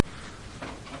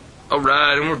All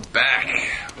right, and we're back.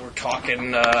 We're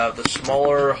talking the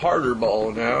smaller, harder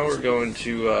ball now. We're going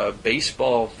to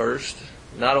baseball first.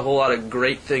 Not a whole lot of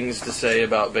great things to say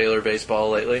about Baylor baseball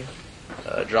lately.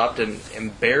 Dropped an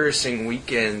embarrassing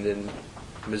weekend in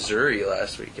Missouri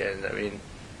last weekend. I mean,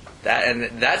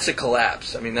 that's a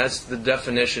collapse. I mean, that's the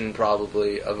definition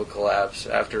probably of a collapse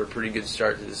after a pretty good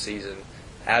start to the season.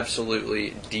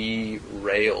 Absolutely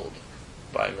derailed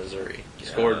by Missouri.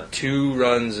 Scored 2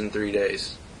 runs in 3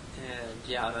 days.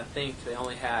 Yeah, and I think they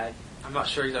only had, I'm not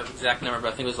sure the exact number,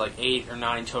 but I think it was like 8 or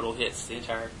 9 total hits the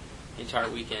entire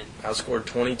weekend. Outscored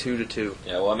 22-2.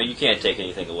 Yeah, well, I mean, you can't take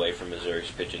anything away from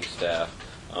Missouri's pitching staff.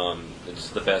 It's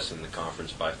the best in the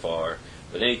conference by far.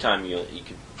 But anytime you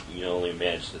only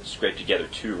manage to scrape together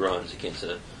 2 runs against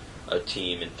a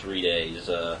team in 3 days,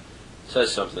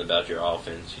 says something about your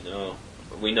offense.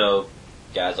 We know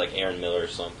guys like Aaron Miller or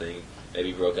something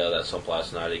maybe broke out of that slump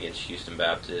last night against Houston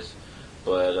Baptist,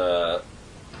 but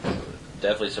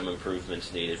definitely some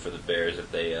improvements needed for the Bears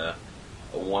if they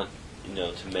want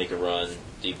to make a run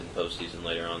deep in the postseason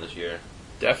later on this year.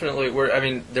 Definitely,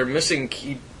 they're missing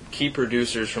key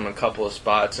producers from a couple of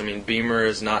spots. I mean, Beamer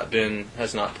has not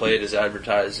played as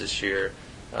advertised this year.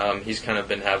 He's kind of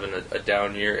been having a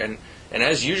down year, and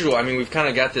as usual, I mean, we've kind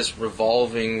of got this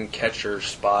revolving catcher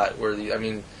spot where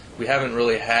we haven't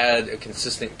really had a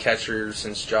consistent catcher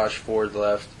since Josh Ford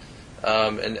left.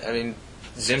 And I mean,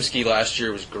 Zimski last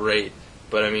year was great,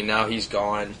 but I mean now he's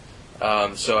gone.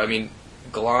 So I mean,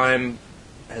 Gleim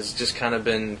has just kind of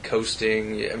been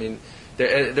coasting. I mean,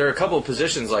 there are a couple of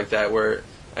positions like that where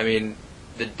I mean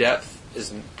the depth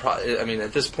is.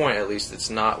 At this point at least, it's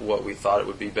not what we thought it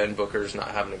would be. Ben Booker's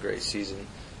not having a great season,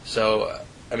 so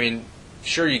I mean,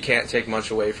 sure you can't take much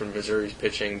away from Missouri's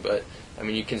pitching, but I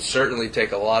mean you can certainly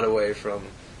take a lot away from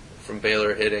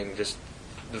Baylor hitting. Just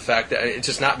the fact that it's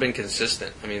just not been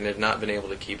consistent. I mean, they've not been able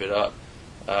to keep it up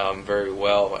very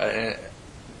well. And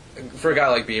for a guy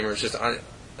like Beamer,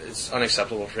 it's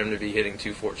unacceptable for him to be hitting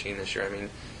 .214 this year. I mean,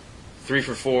 3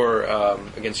 for 4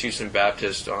 against Houston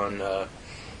Baptist on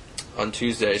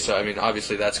Tuesday. So I mean,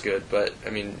 obviously that's good. But I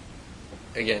mean,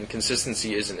 again,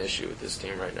 consistency is an issue with this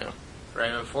team right now. Right,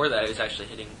 and before that, he was actually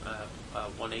hitting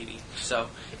 180. So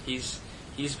he's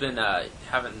been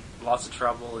having lots of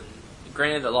trouble. And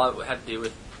granted, a lot of it had to do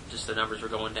with just the numbers were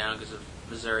going down because of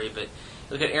Missouri. But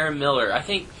look at Aaron Miller. I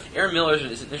think Aaron Miller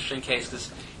is an interesting case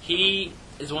because he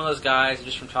is one of those guys.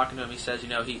 Just from talking to him, he says,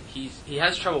 he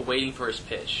has trouble waiting for his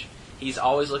pitch. He's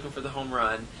always looking for the home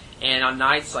run. And on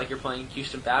nights like you're playing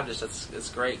Houston Baptist, that's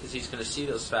great because he's going to see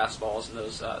those fastballs and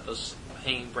those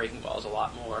hanging breaking balls a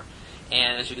lot more.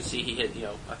 And as you can see, he hit,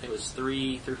 I think it was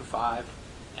 3 for 5.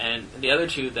 And the other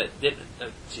 2 that didn't,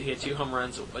 he had 2 home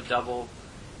runs, a double,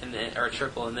 or a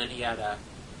triple, and then he had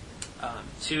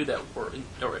 2 that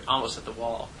were almost at the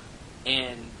wall.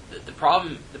 And the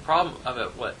problem of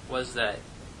it was that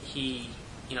he's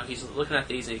looking at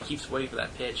these and he keeps waiting for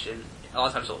that pitch, and a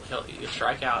lot of times he'll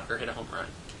strike out or hit a home run.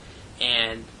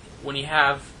 And when you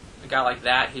have a guy like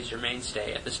that, he's your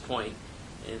mainstay at this point,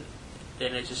 and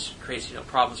then it just creates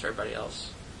problems for everybody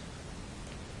else.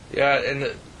 Yeah,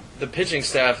 and the pitching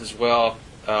staff as well.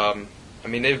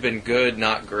 They've been good,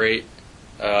 not great.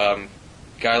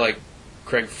 Guy like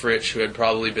Craig Fritsch, who had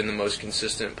probably been the most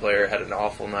consistent player, had an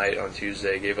awful night on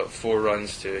Tuesday. Gave up 4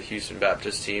 runs to a Houston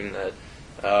Baptist team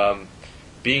that,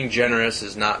 being generous,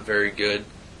 is not very good.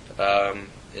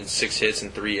 In 6 hits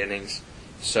in 3 innings.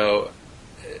 So,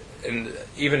 and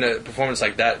even a performance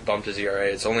like that bumped his ERA.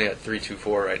 It's only at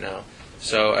 3.24 right now.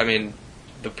 So, I mean,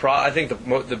 I think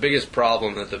the biggest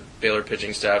problem that the Baylor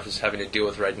pitching staff is having to deal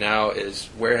with right now is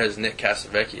where has Nick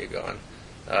Casavecchia gone?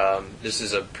 This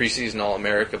is a preseason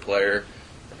All-America player.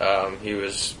 He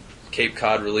was Cape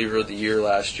Cod reliever of the year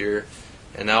last year,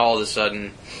 and now all of a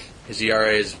sudden his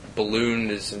ERA is ballooned.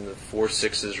 It's in the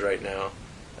 4.6s right now.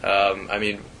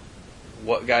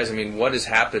 What has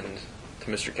happened to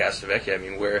Mr. Casavecchia? I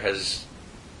mean,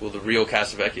 will the real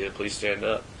Casavecchia please stand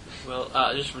up? Well,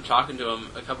 just from talking to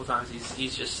him a couple times,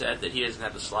 he's just said that he doesn't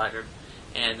have the slider,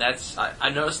 and that's I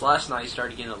noticed last night he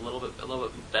started getting a little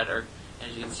bit better.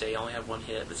 As you can see, he only had 1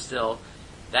 hit, but still,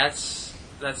 that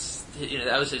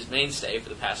was his mainstay for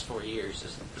the past 4 years.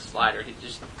 Is the slider. He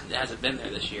just hasn't been there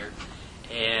this year,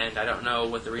 and I don't know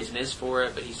what the reason is for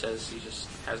it, but he says he just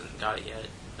hasn't got it yet.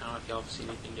 I don't know if y'all have seen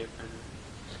anything different.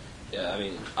 Yeah, I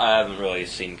mean, I haven't really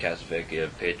seen Casavecchia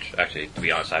pitch. Actually, to be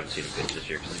honest, I haven't seen him pitch this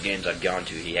year because the games I've gone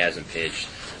to, he hasn't pitched.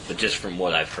 But just from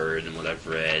what I've heard and what I've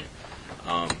read,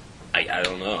 I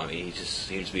don't know. I mean, he just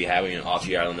seems to be having an off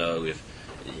year. I don't know if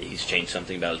he's changed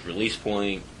something about his release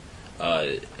point.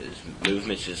 His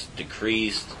movement's just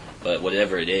decreased. But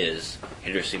whatever it is,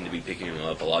 hitters seem to be picking them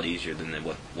up a lot easier than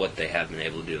what they have been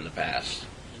able to do in the past.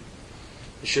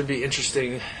 It should be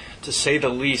interesting, to say the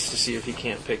least, to see if he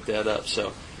can't pick that up.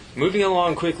 So, moving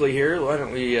along quickly here, why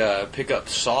don't we pick up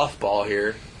softball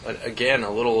here? Again,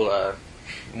 a little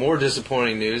more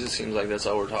disappointing news. It seems like that's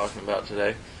all we're talking about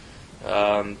today.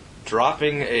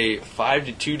 Dropping a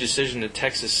 5-2 decision to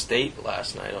Texas State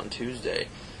last night on Tuesday.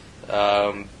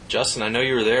 Justin, I know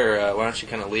you were there. Why don't you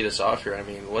kind of lead us off here? I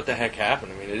mean, what the heck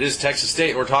happened? I mean, it is Texas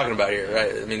State we're talking about here,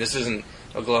 right? I mean, this isn't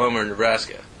Oklahoma or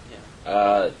Nebraska.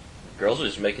 Girls are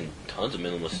just making tons of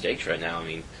mental mistakes right now. I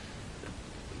mean,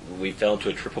 we fell into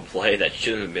a triple play that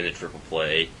shouldn't have been a triple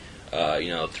play.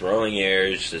 Throwing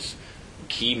errors, just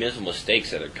key mental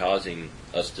mistakes that are causing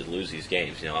us to lose these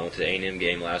games. I went to the A&M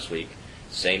game last week,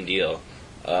 same deal.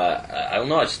 I don't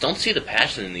know, I just don't see the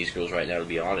passion in these girls right now, to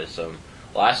be honest.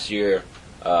 Last year,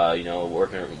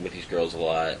 working with these girls a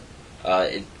lot,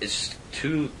 it's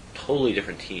two totally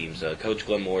different teams. Coach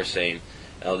Glenn Moore saying,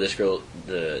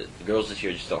 the girls this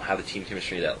year just don't have the team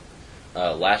chemistry that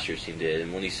last year's team did.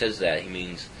 And when he says that, he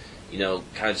means, kind of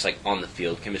just like on the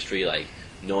field chemistry, like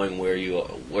knowing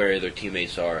where their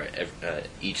teammates are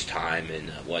each time and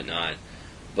whatnot.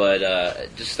 But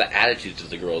just the attitudes of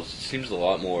the girls seems a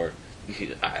lot more,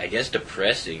 I guess,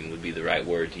 depressing would be the right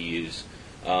word to use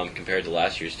compared to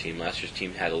last year's team. Last year's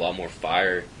team had a lot more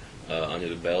fire under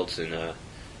the belts, and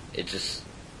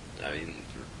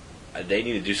they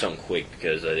need to do something quick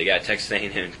because they got Texas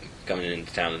A&M coming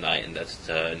into town tonight, and that's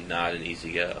not an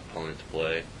easy opponent to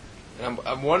play. And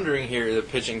I'm wondering here, the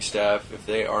pitching staff, if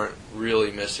they aren't really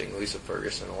missing Lisa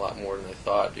Ferguson a lot more than they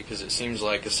thought, because it seems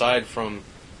like aside from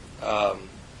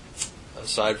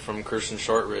Kirsten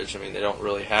Shortridge, I mean, they don't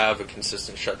really have a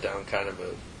consistent shutdown kind of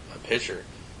a pitcher.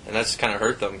 And that's kind of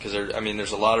hurt them because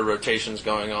there's a lot of rotations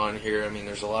going on here. I mean,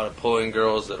 there's a lot of pulling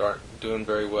girls that aren't doing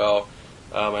very well.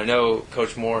 I know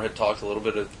Coach Moore had talked a little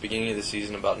bit at the beginning of the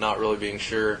season about not really being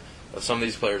sure of some of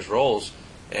these players' roles,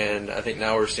 and I think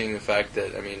now we're seeing the fact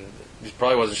that, he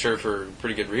probably wasn't sure for a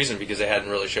pretty good reason because they hadn't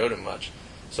really showed him much.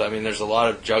 So, there's a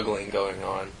lot of juggling going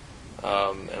on,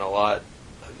 and a lot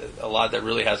that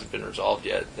really hasn't been resolved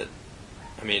yet.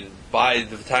 By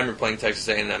the time you're playing Texas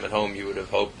A&M at home, you would have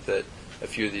hoped that a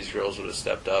few of these girls would have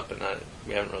stepped up, and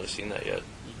we haven't really seen that yet.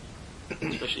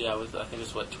 Especially, with I think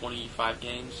it's 25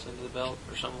 games into the belt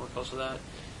or somewhere close to that.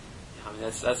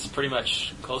 That's pretty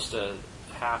much close to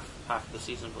half of the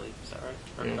season, I believe. Is that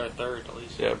right? Or a third at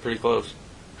least. Yeah, pretty close.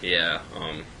 Yeah,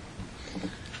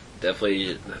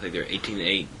 definitely. I think they're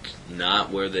 18-8,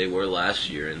 not where they were last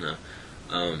year, and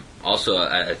also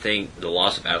I think the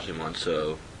loss of Ashley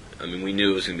Monceau. We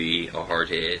knew it was going to be a hard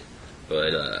hit,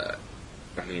 but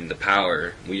the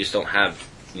power. We just don't have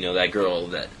that girl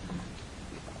that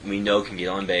we know can get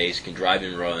on base, can drive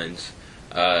in runs.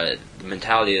 The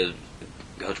mentality of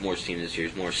Coach Moore's team this year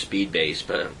is more speed-based,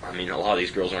 but, a lot of these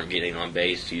girls aren't getting on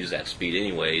base to use that speed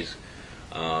anyways.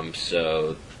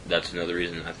 So that's another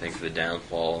reason, I think, for the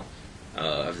downfall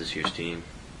of this year's team.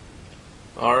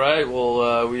 All right,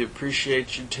 well, we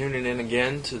appreciate you tuning in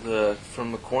again to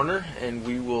From the Corner, and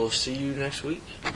we will see you next week.